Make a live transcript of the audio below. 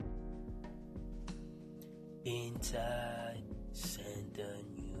Inside Center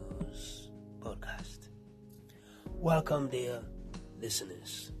News Podcast. Welcome, dear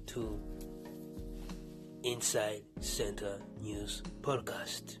listeners, to Inside Center News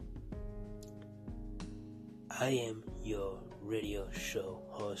Podcast. I am your radio show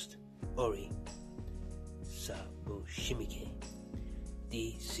host, Ori Sabushimike.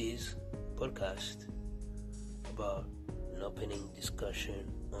 This is a podcast about an opening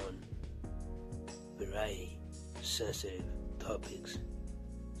discussion on variety sensitive topics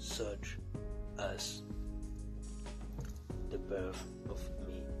such as the birth of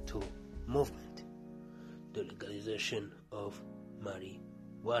Me Too movement, the legalization of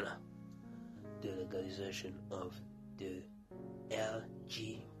marijuana, the legalization of the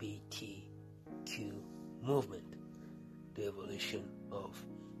LGBTQ movement, the evolution of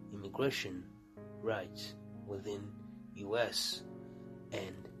immigration rights within US,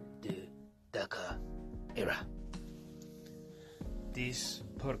 and the DACA era. This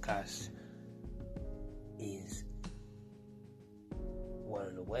podcast is one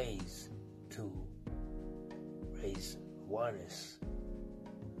of the ways to raise awareness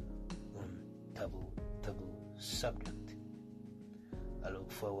on taboo subject. I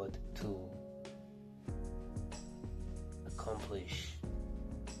look forward to accomplish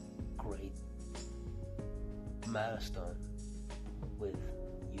great milestone with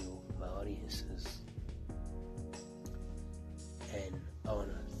you, my audiences, and I want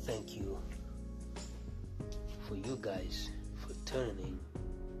to thank you for you guys for tuning in.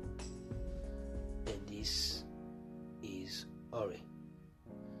 And this is Ori.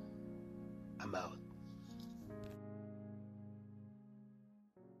 I'm out.